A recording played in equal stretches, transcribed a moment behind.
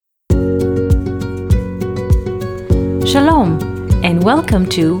Shalom, and welcome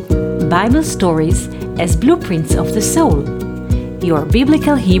to Bible Stories as Blueprints of the Soul, your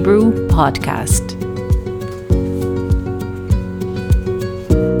Biblical Hebrew podcast.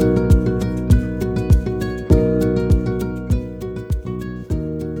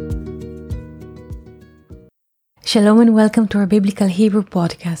 Shalom and welcome to our Biblical Hebrew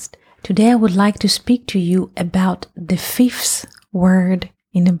podcast. Today I would like to speak to you about the fifth word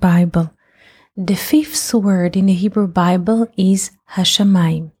in the Bible. The fifth word in the Hebrew Bible is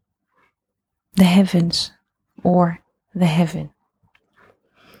Hashamayim, the heavens or the heaven.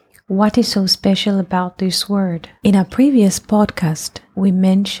 What is so special about this word? In our previous podcast, we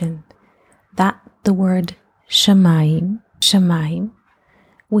mentioned that the word Shamayim,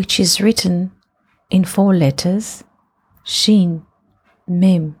 which is written in 4 letters, Shin,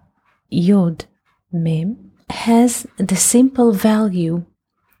 Mem, Yod, Mem, has the simple value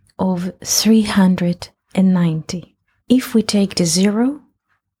of 390. If we take the 0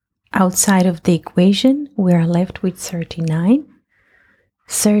 outside of the equation, we are left with 39.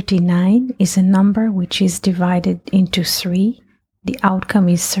 39 is a number which is divided into 3. The outcome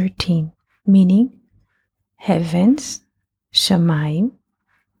is 13, meaning heavens, Shamayim,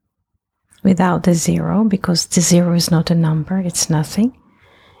 without the 0, because the 0 is not a number, it's nothing,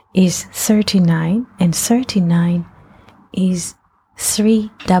 is 39, and 39 is 3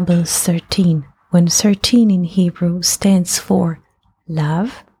 double 13, when 13 in Hebrew stands for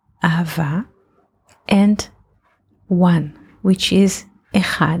love, ahava, and 1, which is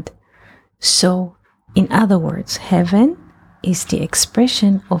echad. So, in other words, heaven is the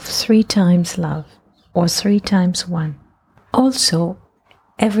expression of 3 times love, or 3 times 1. Also,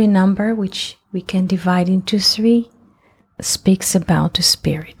 every number which we can divide into 3 speaks about the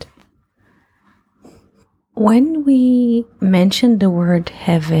Spirit. When we mention the word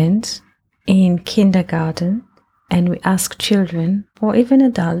heavens in kindergarten and we ask children or even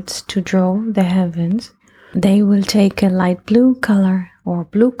adults to draw the heavens, they will take a light blue color or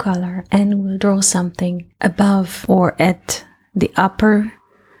blue color and will draw something above or at the upper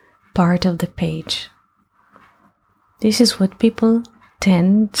part of the page. This is what people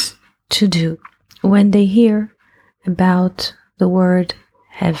tend to do when they hear about the word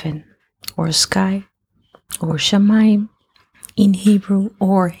heaven or sky or Shamayim in Hebrew,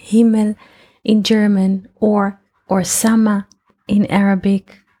 or Himmel in German, or Sama in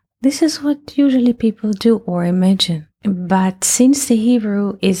Arabic. This is what usually people do or imagine. But since the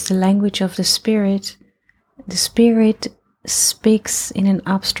Hebrew is the language of the Spirit speaks in an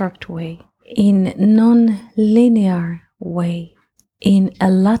abstract way, in non-linear way, in a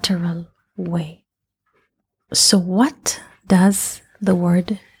lateral way. So what does the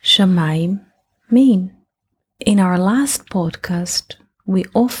word Shamayim mean? In our last podcast, we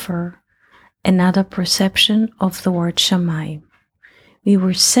offer another perception of the word Shamayim. We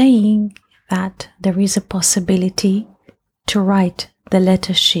were saying that there is a possibility to write the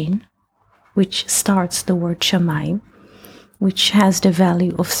letter Shin, which starts the word Shamayim, which has the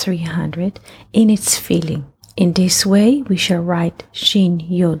value of 300, in its filling. In this way, we shall write Shin,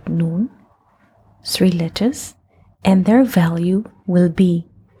 Yod, Nun, 3 letters, and their value will be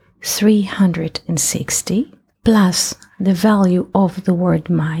 360, plus the value of the word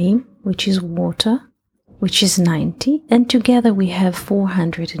Mayim, which is water, which is 90, and together we have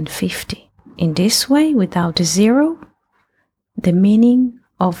 450. In this way, without a 0, the meaning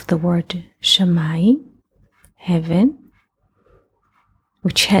of the word Shamayim, heaven,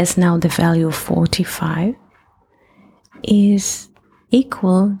 which has now the value of 45, is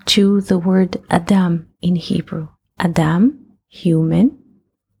equal to the word Adam in Hebrew. Adam, human,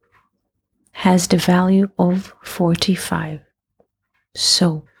 has the value of 45.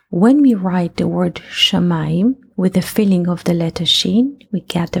 So, when we write the word Shamayim with the filling of the letter Shin, we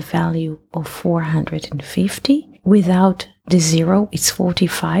get the value of 450. Without the 0, it's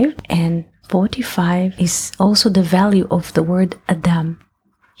 45. And 45 is also the value of the word Adam,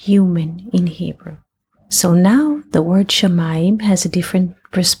 human in Hebrew. So now the word Shamayim has a different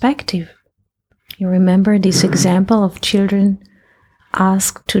perspective. You remember this example of children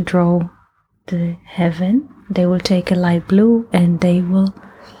asked to draw the heaven? They will take a light blue and they will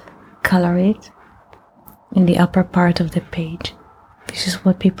color it in the upper part of the page. This is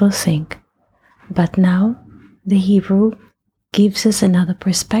what people think. But now the Hebrew gives us another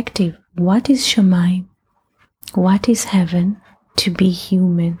perspective. What is Shamayim? What is heaven? To be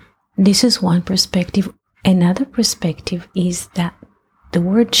human. This is one perspective. Another perspective is that the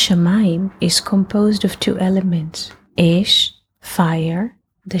word Shamayim is composed of 2 elements. Esh, fire.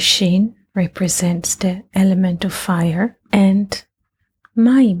 The Shin represents the element of fire. And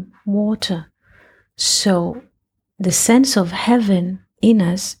Mayim, water. So the sense of heaven in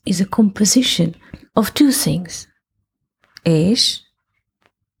us is a composition of two things. Esh,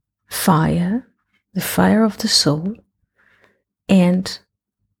 fire, the fire of the soul, and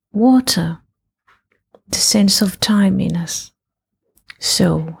water, the sense of time in us.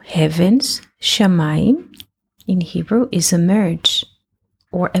 So heavens, shamayim, in Hebrew, is a merge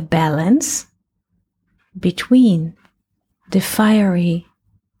or a balance between the fiery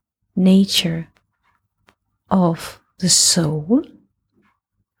nature of the soul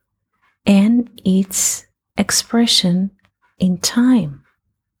and its expression in time.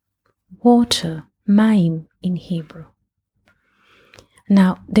 Water, mayim in Hebrew.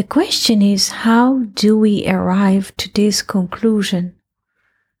 Now, the question is, how do we arrive to this conclusion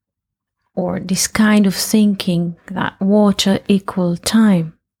or this kind of thinking that water equals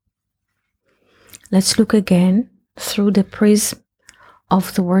time? Let's look again through the prism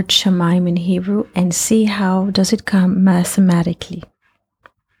of the word shamayim in Hebrew and see how does it come mathematically.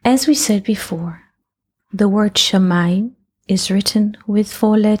 As we said before, the word shamayim is written with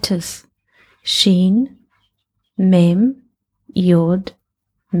 4 letters: Shin, Mem, Yod,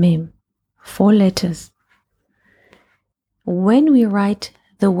 Mem. 4 letters. When we write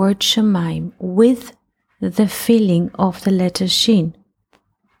the word shamayim with the filling of the letter Shin,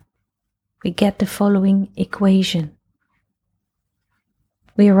 we get the following equation.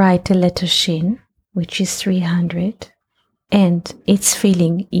 We write the letter Shin, which is 300, and its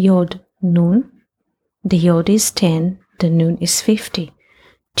filling Yod Nun. The Yod is 10, the Nun is 50.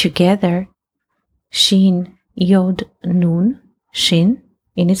 Together, Shin, Yod, Nun, Shin,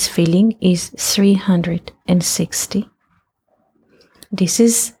 in its filling is 360. This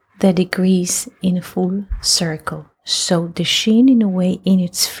is the degrees in a full circle. So the Shin, in a way, in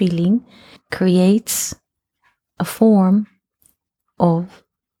its filling, creates a form of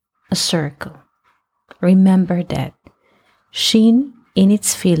a circle. Remember that. Shin, in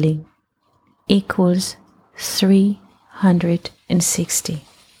its filling, equals 360.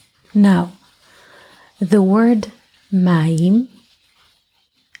 Now, the word mayim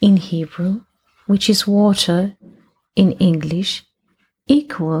in Hebrew, which is water in English,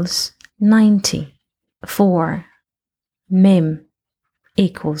 equals 90. For mem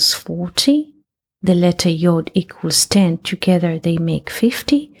equals 40, the letter yod equals 10, together they make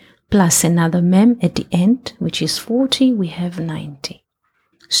 50, plus another mem at the end, which is 40, we have 90.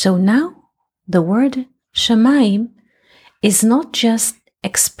 So now the word shamayim is not just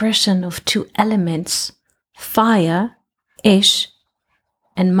expression of 2 elements, fire, esh,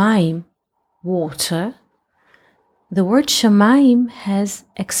 and mayim, water. The word shamayim has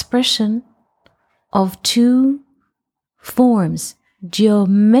expression of 2 forms,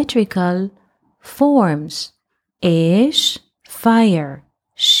 geometrical forms. Esh, fire.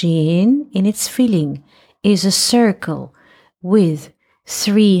 Shin, in its filling, is a circle with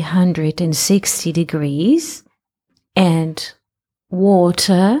 360 degrees, and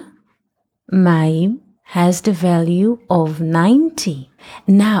water, mayim, has the value of 90.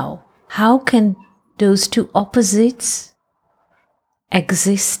 Now, how can those 2 opposites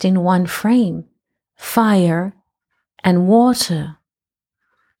exist in one frame? Fire and water.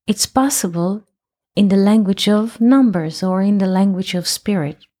 It's possible in the language of numbers or in the language of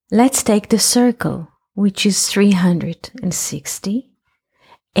spirit. Let's take the circle, which is 360,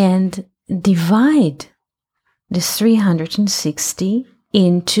 and divide the 360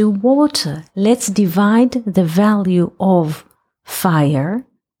 into water. Let's divide the value of fire,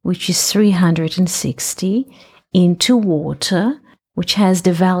 which is 360, into water, which has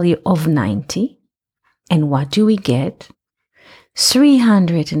the value of 90. And what do we get?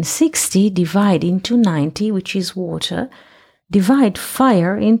 360 divide into 90, which is water. Divide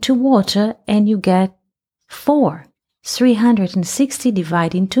fire into water and you get 4. 360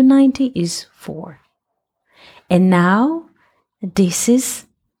 divided into 90 is 4. And now this is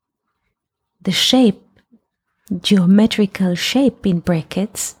the shape, geometrical shape in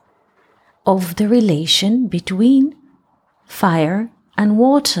brackets, of the relation between fire and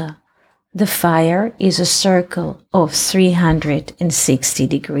water. The fire is a circle of 360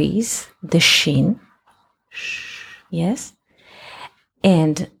 degrees, the shin, yes,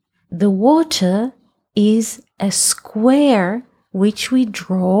 and the water is a square which we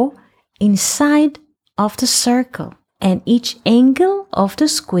draw inside of the circle, and each angle of the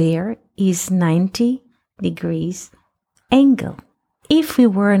square is 90 degrees angle. If we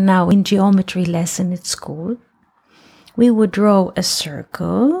were now in geometry lesson at school, we would draw a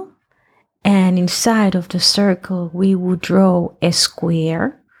circle, and inside of the circle we would draw a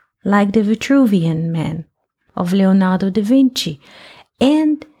square, like the Vitruvian Man of Leonardo da Vinci.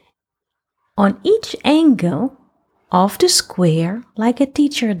 And on each angle of the square, like a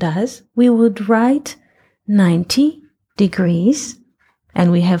teacher does, we would write 90 degrees,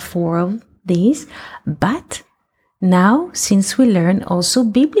 and we have 4 of these. But now, since we learn also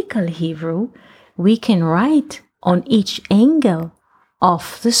biblical Hebrew, we can write on each angle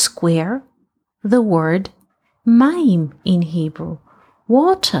of the square the word mayim in Hebrew,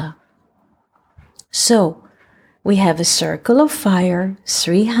 water. So, we have a circle of fire,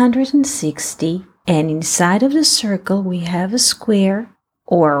 360, and inside of the circle we have a square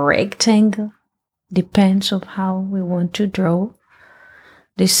or a rectangle, depends on how we want to draw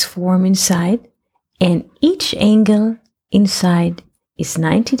this form inside, and each angle inside is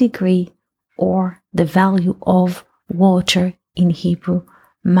 90 degrees, or the value of water in Hebrew,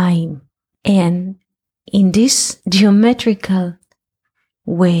 mayim. And in this geometrical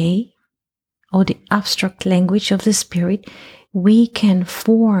way, or the abstract language of the Spirit, we can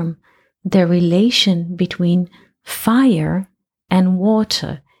form the relation between fire and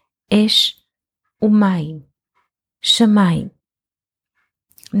water, esh umayim, shamayim.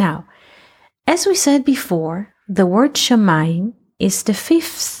 Now, as we said before, the word shamayim is the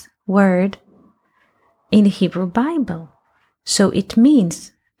 5th word in the Hebrew Bible. So it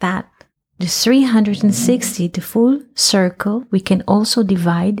means that the 360, the full circle, we can also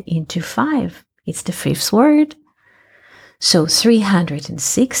divide into 5. It's the 5th word. So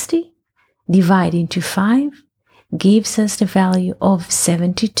 360 divided into 5 gives us the value of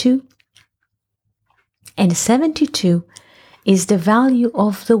 72. And 72 is the value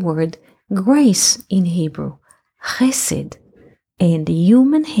of the word grace in Hebrew, chesed. And the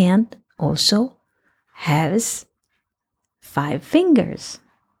human hand also has 5 fingers.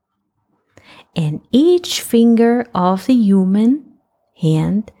 And each finger of the human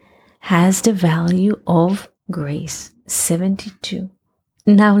hand has the value of grace, 72.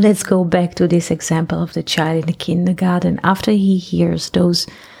 Now let's go back to this example of the child in the kindergarten. After he hears those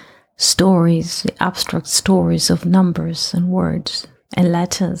stories, the abstract stories of numbers and words and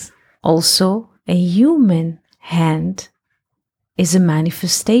letters, also a human hand is a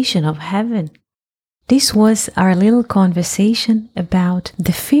manifestation of heaven. This was our little conversation about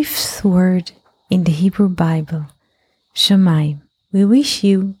the 5th word in the Hebrew Bible, shamayim. We wish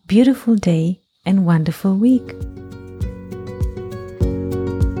you a beautiful day and wonderful week.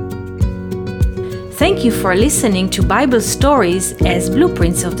 Thank you for listening to Bible Stories as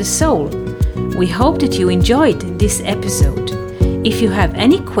Blueprints of the Soul. We hope that you enjoyed this episode. If you have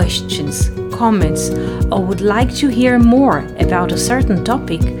any questions, comments, or would like to hear more about a certain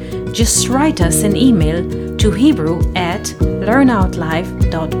topic, just write us an email to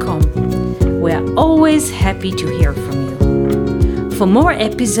hebrew@learnoutlive.com. We are always happy to hear from you. For more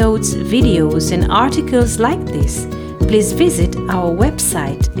episodes, videos, and articles like this, please visit our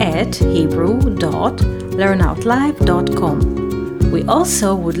website at hebrew.learnoutlive.com. We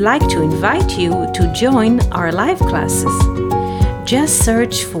also would like to invite you to join our live classes. Just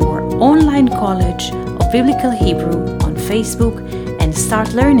search for Online College of Biblical Hebrew on Facebook and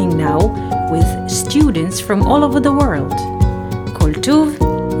start learning now with students from all over the world. Kol Tuv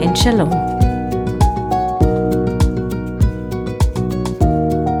and Shalom.